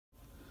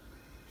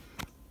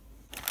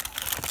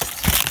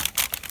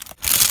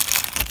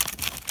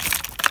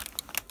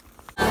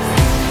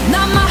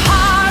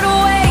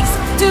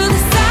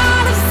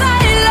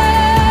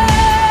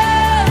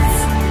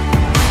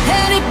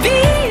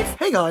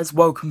guys,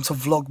 welcome to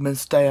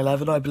Vlogmas Day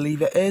 11, I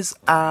believe it is,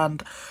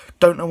 and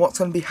don't know what's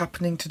going to be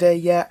happening today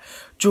yet.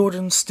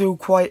 Jordan's still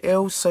quite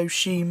ill, so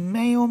she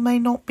may or may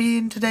not be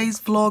in today's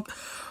vlog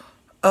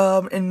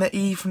in the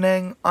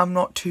evening. I'm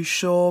not too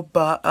sure,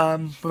 but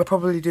we're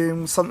probably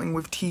doing something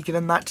with Tiegan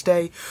and that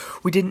today.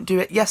 We didn't do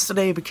it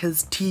yesterday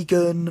because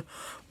Tiegan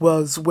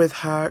was with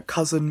her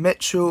cousin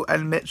Mitchell,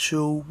 and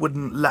Mitchell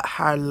wouldn't let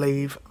her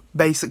leave,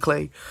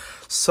 basically.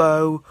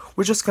 So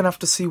we're just gonna have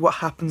to see what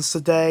happens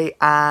today,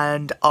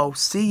 and I'll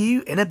see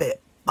you in a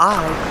bit.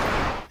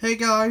 Bye. Hey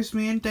guys,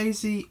 me and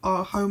Daisy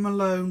are home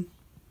alone.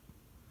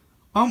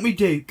 Aren't we,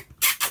 Duke?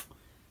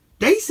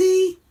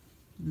 Daisy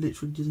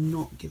literally does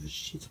not give a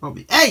shit about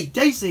me. Hey,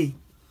 Daisy!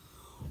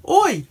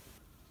 Oi!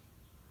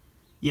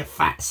 You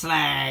fat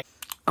slag!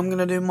 I'm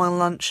gonna do my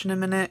lunch in a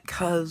minute,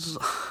 cause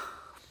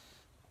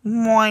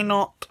why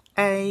not?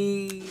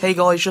 Hey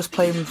guys, just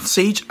playing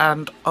Siege,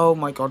 and oh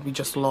my god, we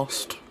just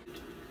lost.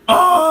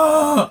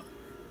 Oh!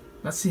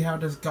 Let's see how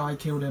this guy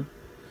killed him.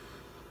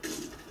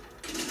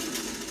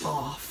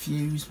 Oh,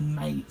 fuse,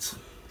 mate.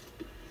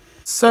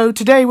 So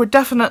today we're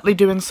definitely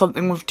doing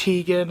something with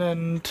Tiegan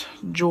and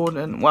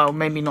Jordan. Well,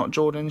 maybe not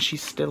Jordan,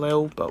 she's still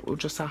ill, but we'll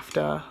just have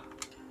to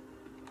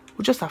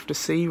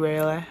see,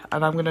 really.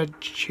 And I'm gonna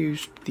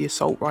choose the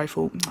assault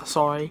rifle.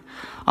 Sorry,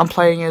 I'm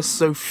playing as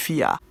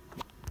Sophia.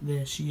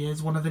 There she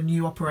is, one of the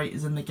new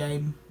operators in the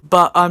game.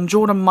 But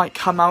Jordan might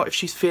come out if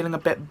she's feeling a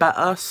bit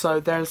better, so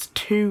there's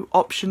two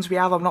options we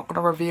have. I'm not going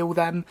to reveal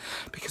them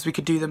because we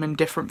could do them in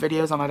different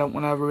videos and I don't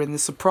want to ruin the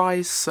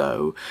surprise,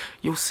 so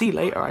you'll see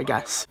later, I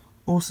guess.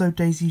 Also,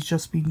 Daisy's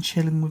just been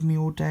chilling with me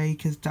all day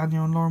because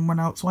Daniel and Lauren went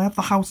out, so I have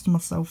the house to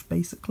myself,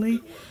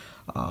 basically.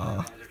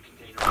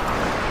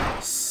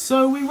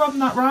 So we run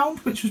that round,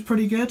 which was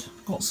pretty good.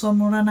 Got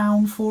some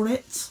renown for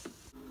it.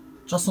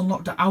 Just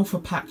unlocked the Alpha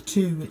Pack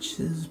too, which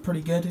is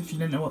pretty good. If you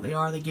don't know what they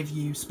are, they give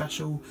you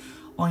special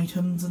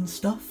items and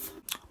stuff.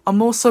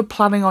 I'm also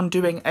planning on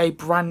doing a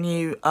brand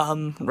new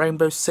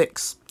Rainbow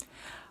Six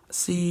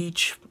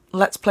Siege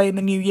Let's Play in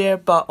the new year,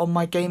 but on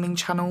my gaming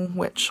channel,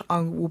 which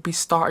I will be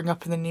starting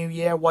up in the new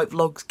year, White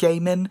Vlogs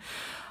Gaming.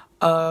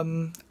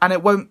 And I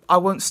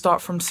won't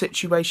start from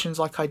situations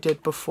like I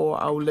did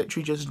before. I'll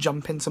literally just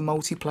jump into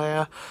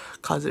multiplayer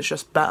because it's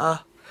just better.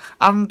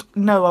 And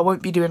no, I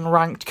won't be doing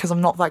ranked because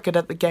I'm not that good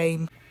at the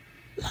game.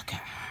 Look at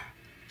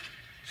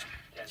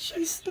her.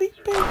 She's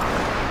sleeping.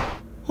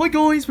 Hi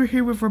guys, we're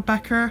here with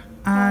Rebekkah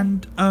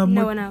and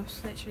no one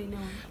else, literally no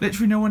one.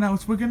 Literally no one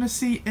else. We're gonna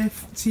see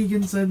if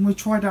Tiegan's in. We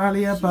tried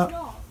earlier, but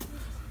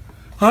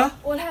huh?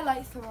 All her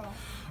lights are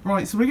off.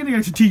 Right, so we're gonna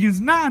go to Tiegan's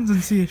nan's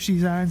and see if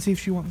she's there and see if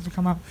she wants to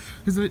come out.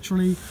 Because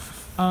literally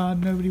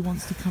nobody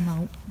wants to come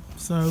out.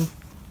 So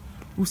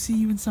we'll see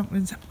you in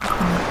something's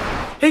happening.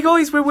 Hey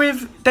guys, we're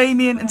with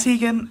Damien and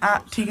Tiegan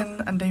at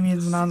Tiegan and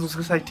Damien's nans. I was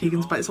going to say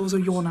Tiegan's, but it's also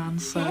your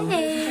nan's. So.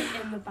 Hey.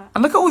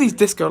 And look at all these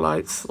disco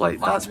lights.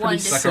 Like, that's pretty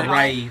sick. Like a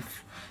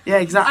rave. Yeah,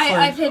 exactly.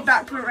 I played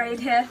Black Parade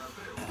here.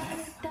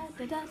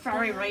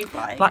 Very rave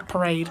vibe. Black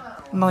Parade.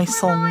 Nice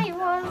song.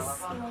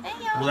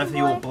 Well, they'd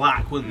be all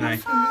black, wouldn't they?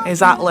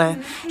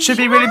 Exactly. Should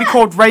really be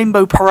called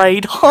Rainbow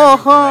Parade. Ha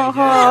ha ha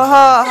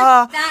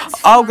ha ha.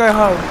 I'll go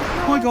home.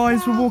 Hi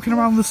guys, we're walking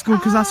around the school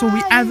because that's all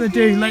we ever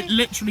do. Like,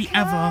 literally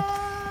ever.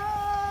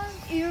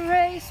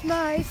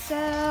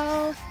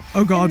 Myself.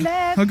 Oh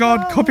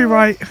god,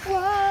 copyright.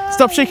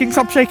 Stop shaking,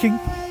 stop shaking.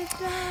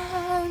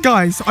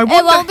 Guys, I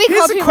wonder,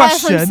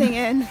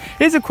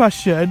 here's a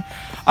question.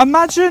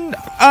 Imagine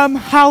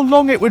how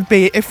long it would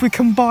be if we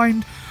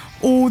combined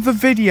all the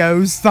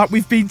videos that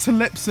we've been to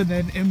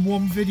Lipson in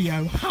one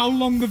video. How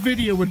long the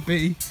video would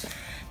be.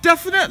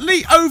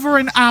 Definitely over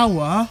an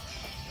hour.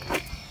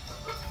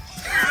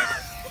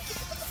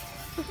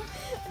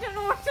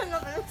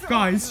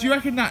 Guys, do you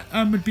reckon that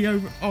would be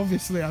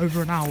obviously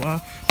over an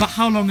hour, but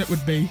how long it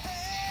would be?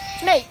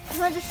 Mate,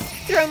 can I just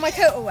throw my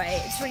coat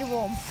away? It's really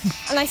warm.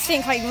 And I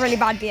think like really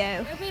bad BO.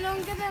 It'll be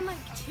longer than like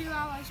 2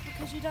 hours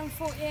because you've done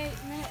 48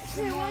 minutes.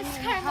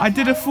 I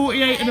did a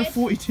 48 and a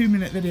 42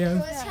 minute video.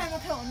 Let's turn my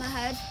coat on my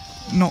head.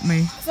 Not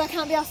me. So I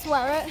can't be asked to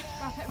wear it.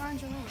 Wrap it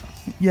around your neck.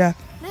 Yeah.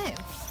 No.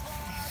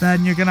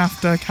 Then you're gonna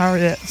have to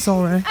carry it,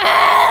 sorry.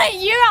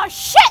 You are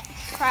shit,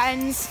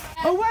 friends.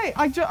 Oh wait,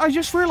 I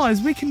just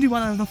realised we can do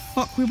whatever the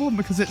fuck we want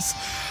because it's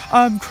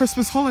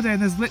Christmas holiday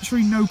and there's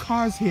literally no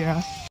cars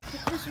here.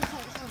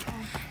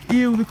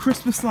 Ew, the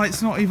Christmas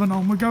light's not even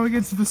on. We're going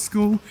into the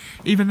school,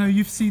 even though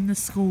you've seen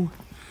this school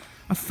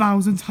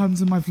 1,000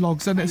 times in my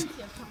vlogs, and it's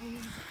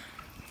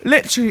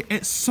literally,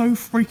 it's so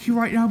freaky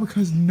right now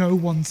because no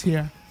one's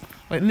here.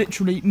 Like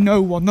literally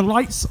no one. The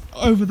lights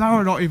over there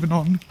are not even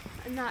on.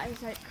 And that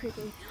is like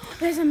creepy.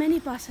 There's a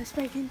minibus, I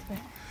spoke into it.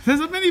 There's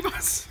a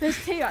minibus?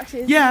 There's two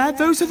actually. Yeah,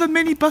 those are the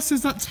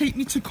minibuses that take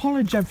me to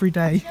college every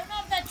day. They don't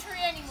have that tree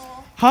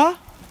anymore. Huh?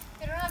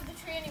 They don't have the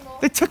tree anymore.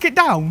 They took it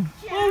down?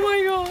 Yeah. Oh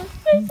my god.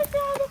 They took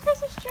down the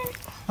Christmas tree.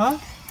 Huh?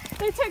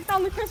 They took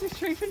down the Christmas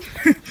tree.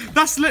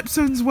 That's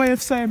Lipson's way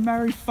of saying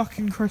Merry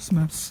fucking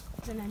Christmas.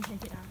 And then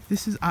take it down.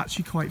 This is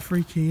actually quite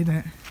freaky, isn't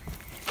it?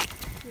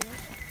 Yeah.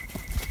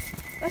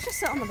 Let's just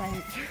sit on the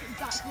bench.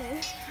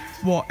 Exactly.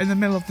 What, in the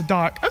middle of the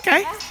dark?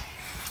 Okay. Yeah,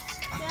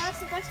 that's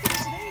the best thing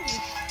to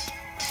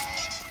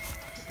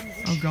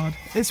do. Oh god.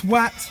 It's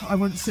wet. I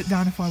wouldn't sit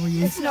down if I were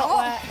you. It's not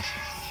wet.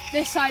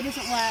 This side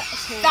isn't wet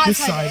at all. This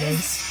side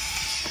is.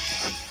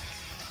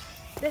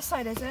 This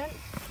side isn't.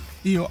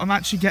 Ew, I'm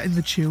actually getting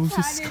the chills.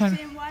 This is kind of...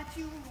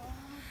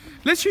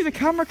 Literally, the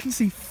camera can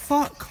see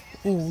fuck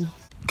all.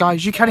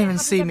 Guys, you can't even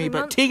see me,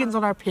 but Tiegan's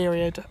on her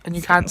period, and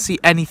you can't see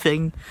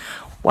anything.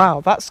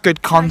 Wow, that's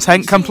good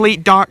content.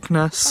 Complete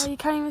darkness. Oh, you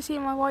can't even see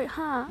my white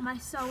hat. My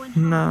sewing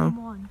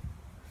No.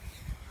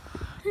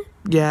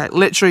 Yeah,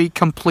 literally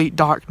complete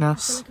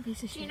darkness. Do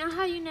you know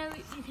how you know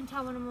you can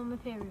tell when I'm on my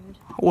period?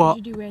 What?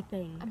 You do weird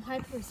things. I'm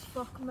hyper as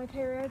fuck on my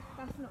period.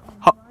 That's not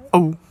Huh, right.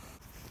 oh.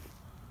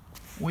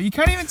 Well, you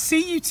can't even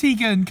see you,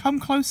 Tiegan. Come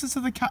closer to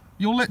the cat.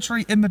 You're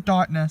literally in the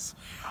darkness.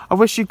 I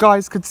wish you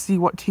guys could see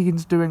what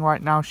Tegan's doing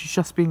right now. She's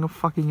just being a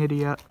fucking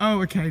idiot.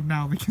 Oh, okay,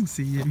 now we can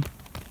see you.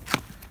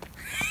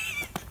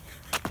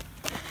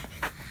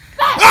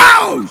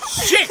 Oh,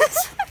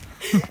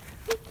 shit!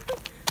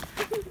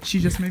 She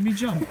just made me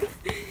jump.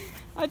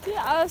 I did.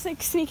 I was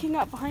like sneaking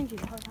up behind you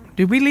the whole time.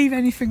 Did we leave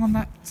anything on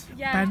that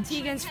bench?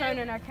 Tegan's phone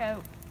and her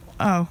coat.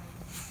 Oh.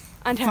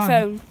 And her Fun.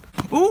 phone.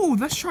 Oh,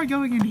 let's try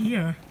going in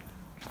here.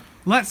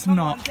 Let's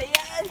not.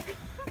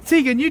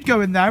 Tiegan, you'd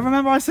go in there.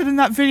 Remember I said in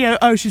that video,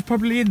 oh, she's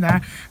probably in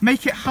there.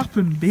 Make it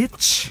happen,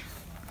 bitch.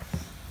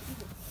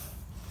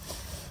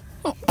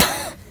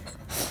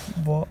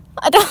 What?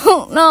 I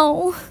don't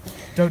know.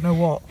 Don't know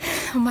what?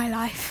 My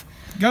life.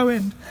 Go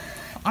in.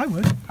 I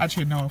would.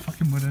 Actually, no, I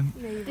fucking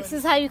wouldn't. This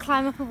is how you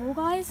climb up a wall,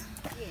 guys.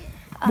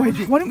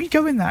 Wait, why don't we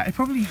go in there? It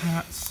probably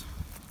hurts.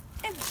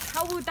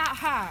 How would that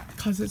hurt?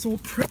 Because it's all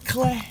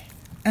prickly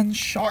and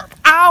sharp.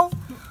 Ow!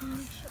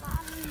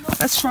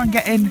 Let's try and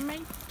get in.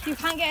 You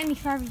can't get any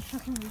further, you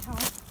fucking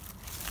retard.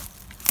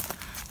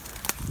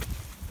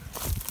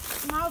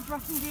 Now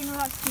breath and doing all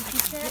that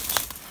stupid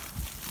shit.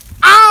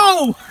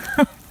 Ow!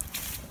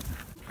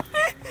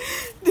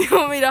 Do you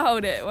want me to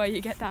hold it while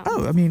you get down?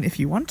 Oh, I mean, if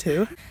you want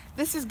to.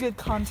 This is good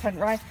content,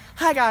 right?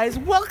 Hi guys,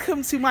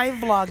 welcome to my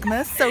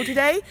Vlogmas. So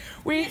today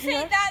we're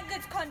here. that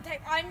good content.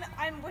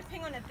 I'm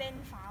whipping on a bin,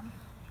 fam.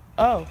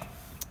 Oh.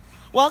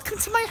 Welcome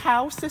to my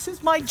house. This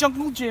is my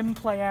jungle gym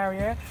play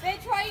area.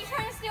 Bitch, why are you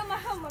trying to steal my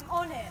home? I'm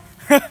on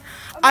it.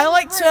 I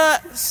like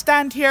to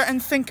stand here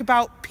and think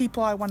about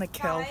people I want to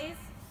kill. Guys,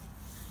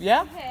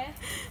 Yeah? here.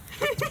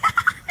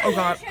 Oh god. I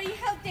want to show you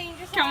how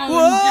dangerous I Come am.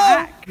 on,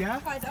 Jack. Yeah?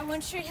 Guys, I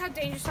want to show you how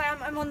dangerous I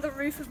am. I'm on the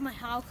roof of my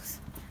house.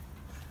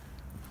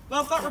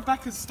 Love that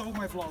Rebecca stole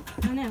my vlog.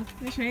 I know.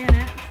 Literally in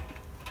it.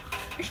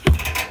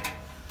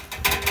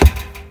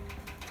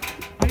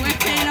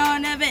 Whipping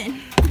on a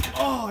bin.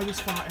 Oh, I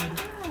just farted.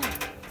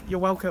 You're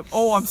welcome.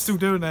 Oh, I'm still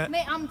doing it.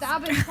 Mate, I'm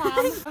dabbing,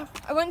 fam.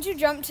 I want you to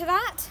jump to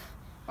that.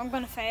 I'm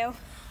gonna fail.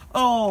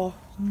 Oh,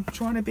 I'm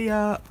trying to be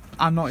a...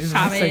 I'm not even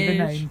going to say the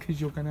Savage. name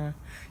because you're going to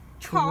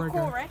trigger.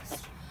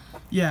 Parkourist.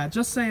 Yeah,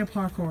 just say a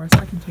parkourist.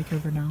 I can take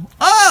over now.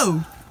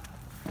 Oh!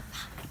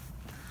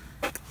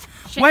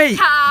 Wait.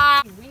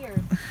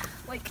 Weird.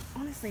 Like,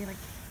 honestly, like...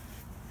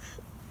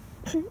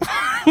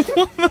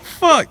 What the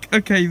fuck?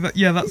 Okay,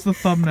 yeah, that's the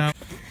thumbnail.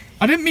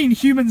 I didn't mean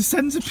human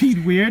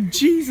centipede weird.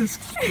 Jesus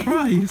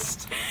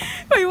Christ.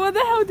 Wait, what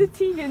the hell did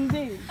Tiegan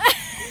do?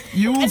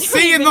 You will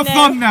see in the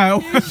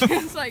thumbnail.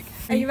 It's like...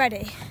 Are you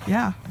ready?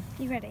 Yeah,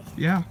 You ready?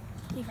 yeah.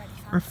 You ready,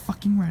 fam? We're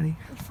fucking ready.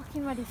 Are you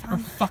fucking ready, We're fam?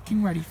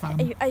 fucking ready,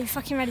 fam. Are you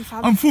fucking ready,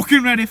 fam? I'm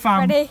fucking ready,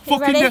 fam. Ready? You Fucking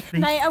ready? ready.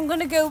 Mate, I'm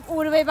gonna go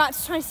all the way back to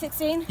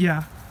 2016.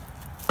 Yeah.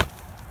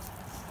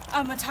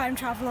 I'm a time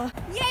traveller.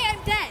 Yay,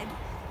 I'm dead!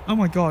 Oh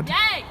my god.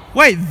 Yay!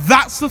 Wait,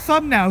 that's the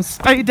thumbnail.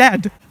 Stay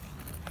dead.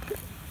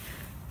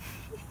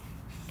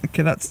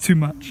 Okay, that's too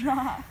much.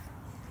 I'm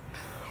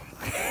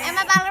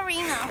a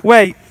ballerina.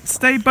 Wait,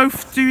 stay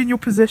both doing your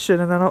position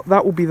and then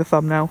that will be the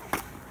thumbnail.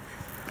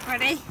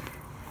 Ready?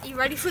 Are you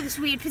ready for this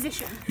weird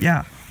position?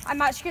 Yeah.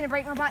 I'm actually gonna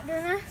break my back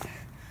doing this.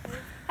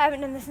 I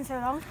haven't done this in so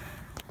long.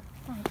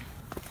 Right.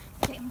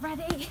 Okay, I'm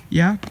ready.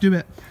 Yeah, do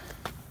it.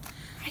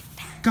 Right.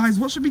 Guys,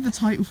 what should be the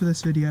title for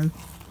this video?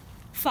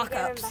 Fuck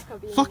ups.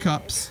 Fuck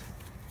ups.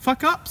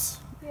 Fuck ups?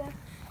 Yeah.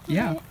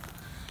 Yeah.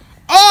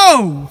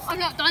 Oh! I'm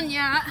not done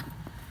yet.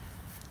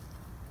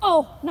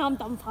 Oh, now I'm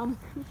done, fam.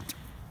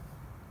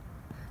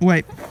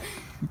 Wait.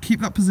 Keep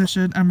that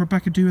position and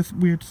Rebecca do a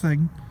weird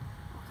thing.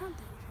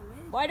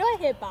 Why do I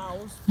hear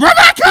bells?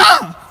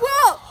 Rebecca!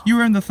 What? You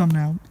were in the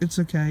thumbnail. It's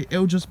okay.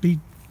 It'll just be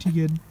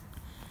Tiegan.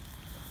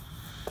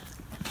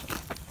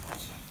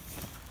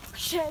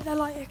 Shit, the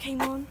lighter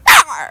came on.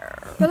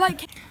 The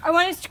light. I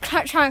wanted to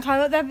try and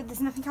climb up there, but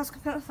there's nothing else I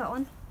can put my foot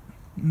on.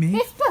 Me?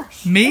 This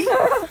bush. Me?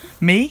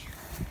 Me?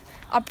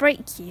 I'll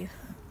break you.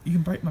 You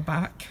can break my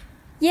back.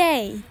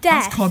 Yay,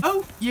 death. That's called.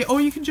 Oh, yeah, or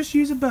you can just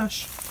use a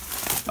bush.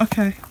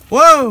 Okay.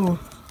 Whoa!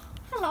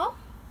 Hello.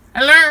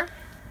 Hello!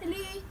 Hello.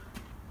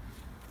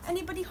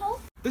 Anybody home?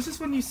 This is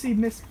when you see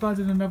Miss Bud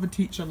and another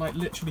teacher like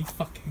literally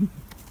fucking.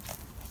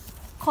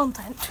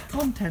 Content.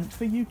 Content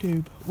for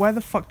YouTube. Where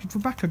the fuck did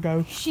Rebecca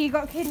go? She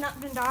got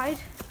kidnapped and died.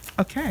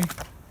 Okay.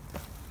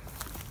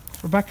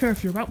 Rebecca,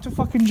 if you're about to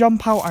fucking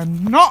jump out,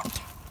 I'm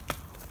not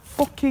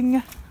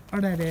fucking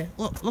ready.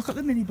 Look at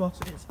the minibus.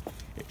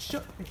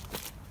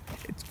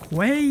 It's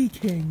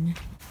quaking.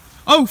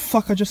 Oh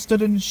fuck! I just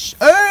stood in.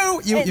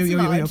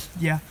 You.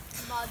 Yeah.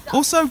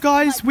 Also,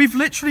 guys, we've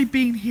literally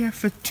been here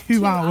for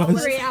 2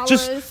 hours. 3 hours.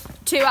 Just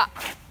 2 hours.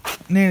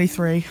 nearly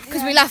 3.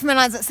 Because we left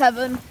Milan's at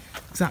 7.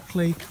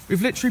 Exactly.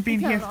 We've literally been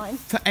here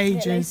for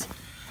ages. Really?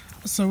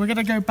 So we're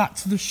gonna go back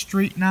to the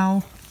street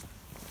now.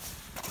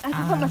 I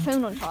can put my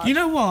phone on charge. You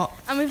know what?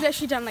 And we've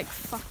literally done like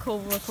fuck all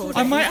recording.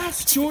 I might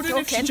ask Jordan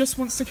if she just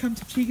wants to come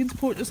to Tiegan's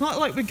port. It's not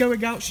like we're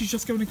going out, she's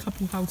just going a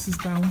couple houses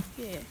down.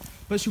 Yeah.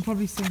 But she'll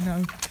probably say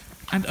no.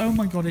 And oh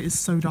my god, it is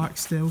so dark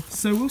still.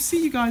 So we'll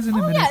see you guys in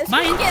a minute. Yeah,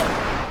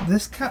 bye!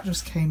 This cat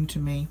just came to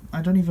me.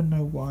 I don't even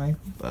know why,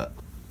 but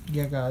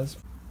yeah, guys.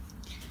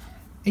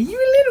 Are you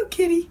a little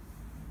kitty?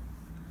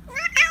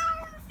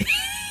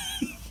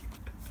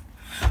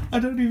 I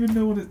don't even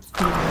know what it's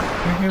called.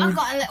 I've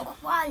got a little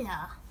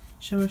koala.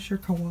 Show us your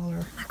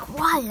koala. A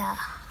koala.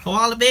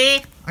 Koala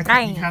bear. You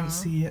can't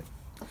see it.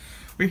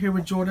 We're here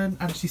with Jordan,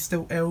 and she's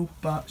still ill,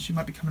 but she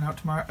might be coming out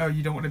tomorrow. Oh,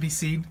 you don't want to be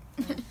seen?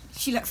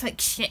 She looks like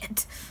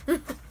shit.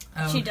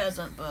 She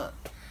doesn't, but...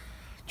 Do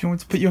you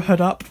want to put your hood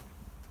up?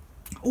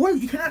 Oh,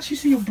 you can actually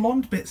see your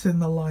blonde bits in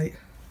the light.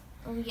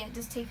 Oh yeah, it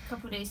does take a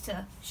couple of days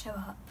to show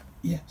up.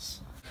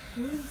 Yes.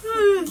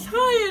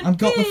 Tired. I've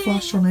got the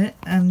flash on it,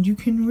 and you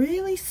can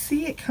really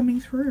see it coming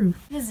through.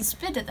 There's a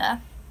spider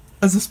there.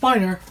 As a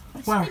spider?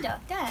 Where? Spider,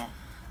 there.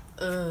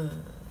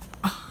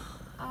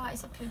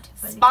 It's a beautiful.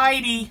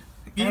 Spidey!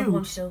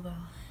 Ew.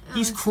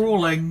 He's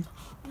crawling.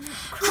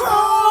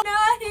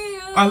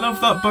 I love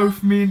that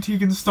both me and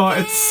Tiegan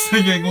started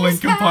singing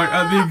Linkin Park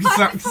at the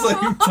exact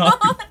same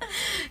time.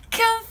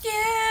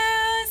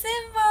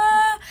 Confusing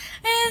but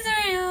is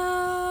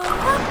real.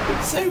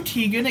 So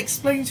Tiegan,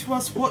 explain to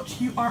us what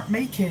you are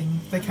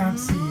making. They can't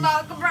see.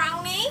 Mug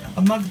brownie.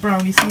 A mug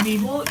brownie, so you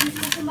need... What, you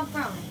make a mug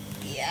brownie?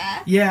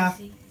 Yeah. Yeah.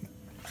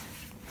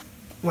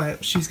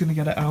 Wait, she's gonna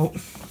get it out.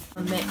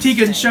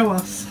 Tiegan, show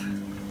us.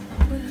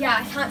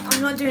 Yeah,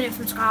 I'm not doing it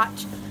from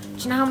scratch.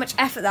 Do you know how much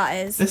effort that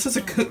is? This is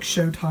a cook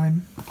show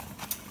time,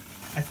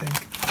 I think.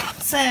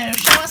 So,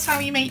 show us how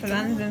you make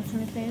them.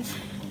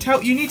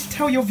 You need to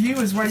tell your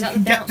viewers where you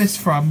can get this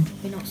from.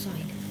 We're not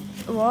signed.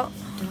 What?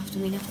 Don't have to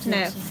mean after.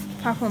 No,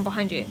 purple one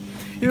behind you.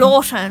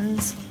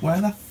 Lawton's. Where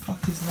the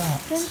fuck is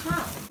that?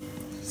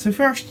 So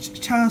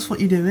first, tell us what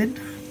you're doing.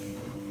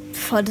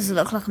 What does it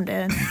look like I'm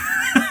doing?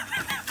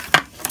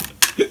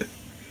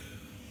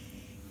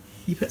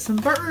 You put some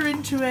butter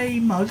into a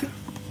mug,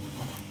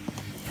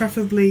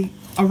 preferably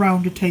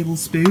around a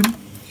tablespoon.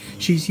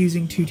 She's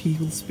using 2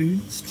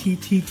 tablespoons.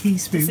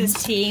 Teaspoons. This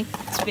is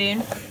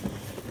teaspoon.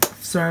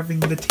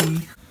 Serving the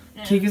tea.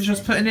 Tiegan's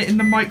just putting it in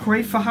the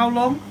microwave for how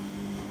long?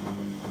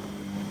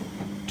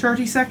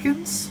 30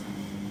 seconds?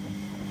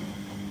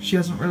 She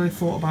hasn't really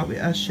thought about it,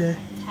 has she?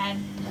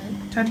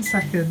 10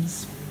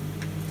 seconds.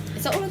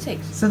 Is that all it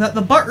takes? So that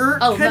the butter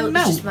can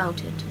melt. It's just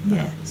melted.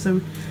 Yeah, so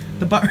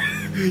the butter...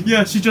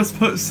 yeah, she just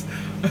puts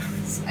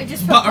I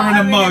just butter in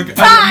a mug and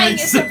it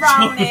makes a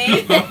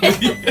brownie.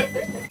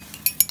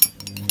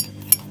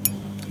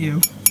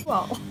 Ew.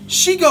 What?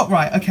 She got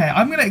right. Okay,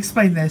 I'm going to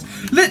explain this.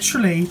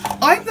 Literally,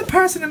 I'm the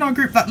person in our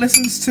group that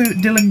listens to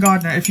Dylan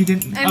Gardner, if you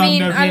didn't I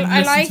mean, know him,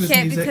 I like to his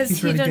it music. because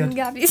He's he really done good.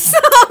 Gabby's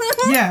song.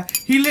 Yeah,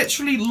 he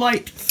literally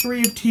liked 3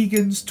 of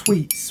Tiegan's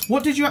tweets.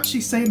 What did you actually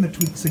say in the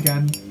tweets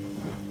again?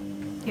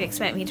 You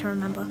expect me to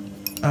remember?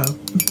 Oh.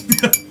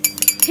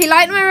 He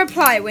liked my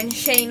reply when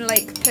Shane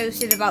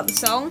posted about the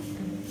song.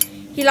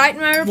 He liked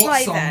my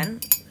reply then.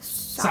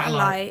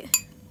 Satellite.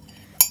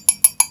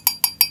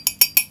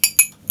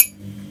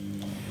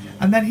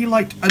 And then he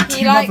liked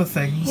 2 other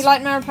things. He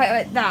liked my reply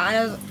like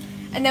that,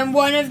 and then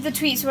one of the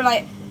tweets were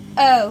like,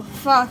 "Oh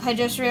fuck! I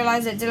just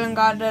realised that Dylan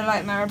Gardner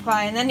liked my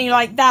reply," and then he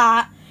liked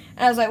that,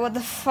 and I was like, "What the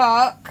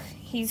fuck?"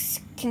 He's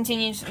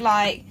continued to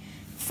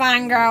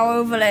fangirl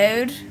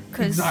overload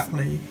because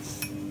exactly.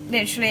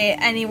 Literally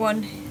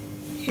anyone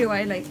who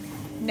I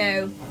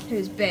know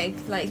who's big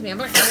likes me. I'm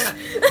like,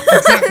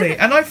 exactly,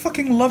 and I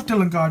fucking love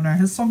Dylan Gardner.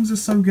 His songs are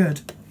so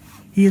good.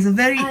 He is a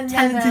very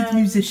talented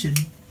musician.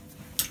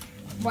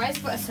 Why is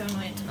butter so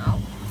annoying to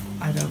melt?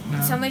 I don't know.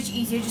 It's so much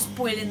easier just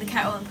boiling the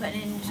kettle and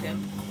putting it into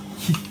him.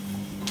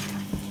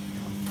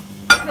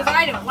 Because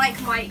I don't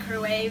like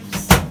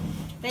microwaves.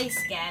 They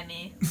scare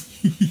me.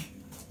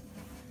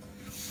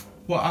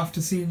 What, after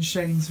seeing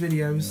Shane's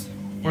videos?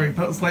 Where he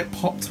puts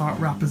Pop-Tart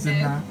wrappers in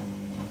there?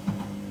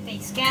 They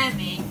scare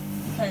me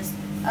because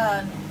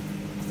I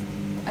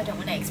don't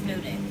want it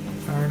exploding.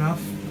 Fair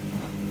enough.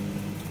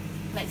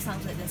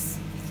 Sounds like this.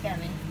 Scare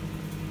me.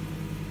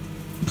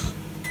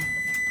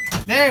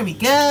 There we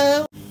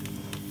go!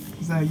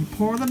 So you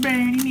pour the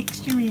brownie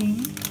mixture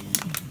in.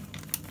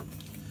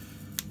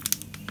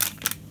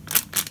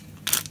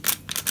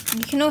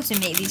 You can also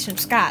make these from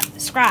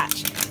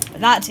scratch,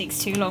 but that takes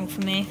too long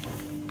for me.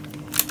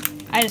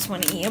 I just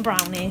want to eat a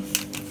brownie.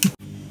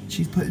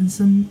 She's putting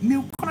some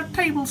milk on a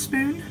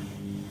tablespoon.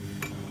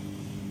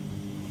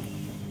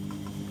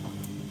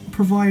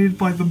 Provided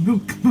by the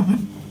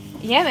milkman.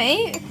 Yeah,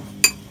 mate.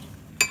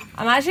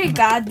 I'm actually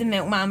glad the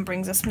milkman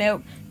brings us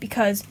milk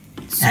because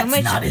it's so That's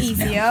much not his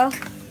easier.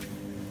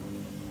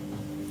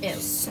 Ew.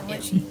 So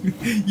much.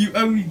 You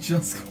only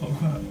just got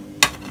hurt.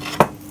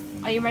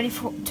 Are you ready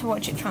to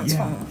watch it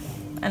transform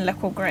and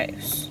look all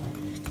gross?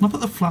 Can I put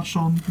the flash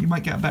on? You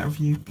might get a better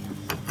view.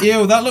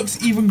 Ew, that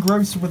looks even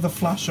grosser with the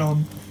flash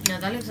on.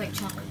 No, that looks like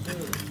chocolate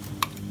food.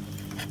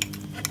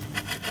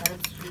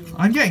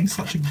 I'm getting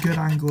such a good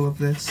angle of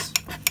this.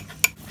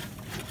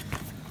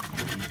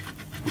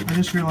 I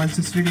just realised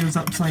this video is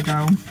upside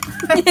down.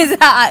 Is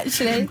that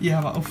actually?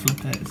 Yeah, but I'll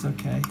flip it. It's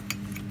okay.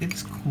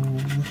 It's cool.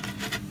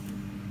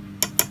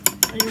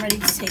 Are you ready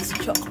to taste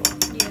the chocolate?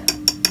 Yeah.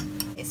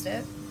 Taste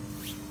it.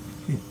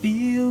 It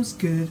feels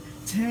good,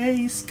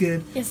 tastes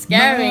good. It's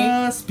scary.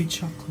 Must be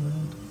chocolate.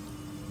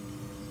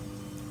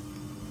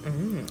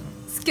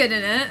 It's good,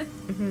 isn't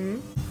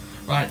it?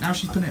 Right, now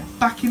she's putting it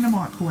back in the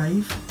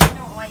microwave. I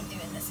don't like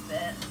doing this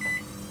bit.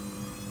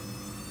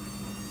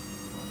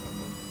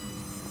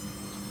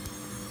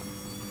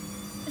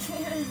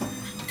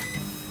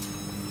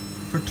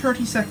 For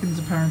 30 seconds,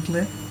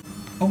 apparently.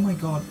 Oh my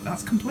god,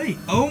 that's complete.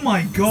 Oh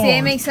my god. See,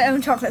 it makes its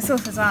own chocolate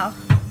sauce as well.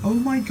 Oh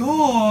my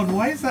god,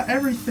 why is that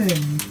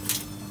everything?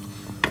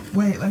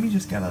 Wait, let me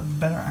just get a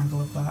better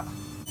angle of that.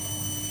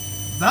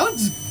 That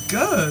looks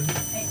good. It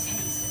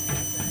tastes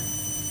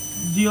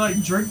amazing. Do you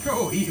like drink it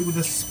or eat it with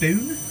a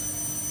spoon?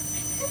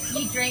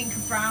 You drink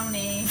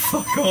brownie.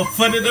 Fuck off,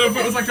 I didn't know if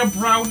it was like a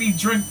brownie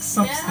drink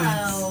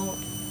substance. No.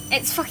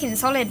 It's fucking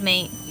solid,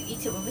 mate. You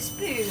eat it with a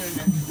spoon.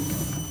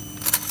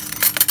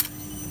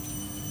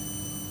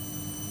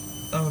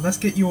 Oh, let's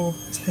get your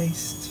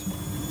taste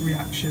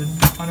reaction.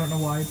 I don't know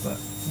why, but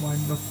why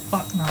the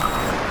fuck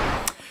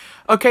not?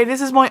 Okay, this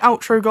is my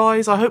outro,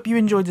 guys. I hope you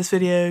enjoyed this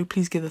video.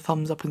 Please give a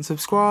thumbs up and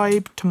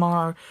subscribe.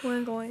 Tomorrow,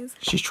 guys.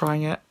 she's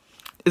trying it.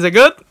 Is it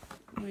good?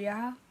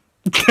 Yeah.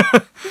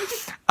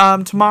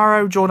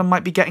 Tomorrow, Jordan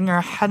might be getting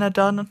her henna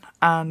done,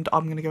 and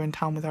I'm going to go in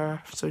town with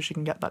her so she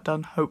can get that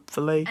done,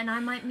 hopefully. And I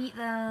might meet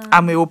them.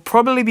 And we will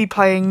probably be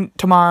playing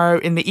tomorrow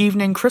in the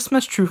evening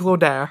Christmas Truth or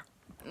Dare.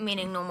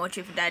 Meaning normal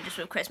Truth or Dare, just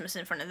with Christmas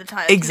in front of the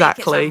title.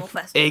 Exactly.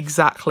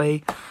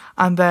 Exactly.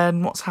 And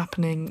then what's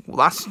happening? Well,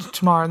 that's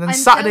tomorrow. And then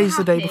Saturday's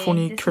the day before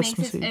New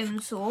Christmas Eve. Makes its own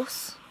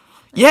sauce.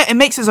 Yeah, it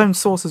makes its own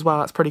sauce as well.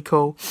 That's pretty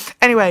cool.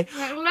 Anyway,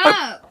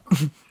 Look.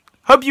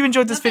 hope you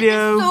enjoyed this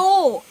video.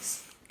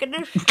 Sauce. Get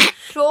the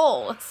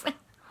sauce.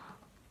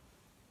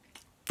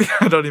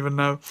 I don't even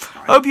know.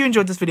 Hope you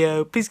enjoyed this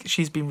video. Please,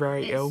 she's been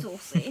very ill.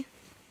 Saucy.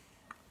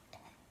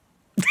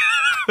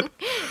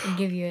 I'll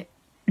give you it.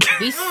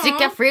 Be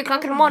sick at 3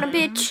 o'clock in the morning,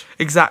 bitch.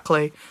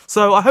 Exactly.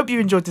 So I hope you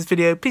enjoyed this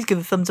video. Please give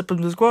a thumbs up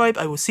and subscribe.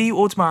 I will see you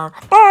all tomorrow.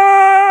 Bye.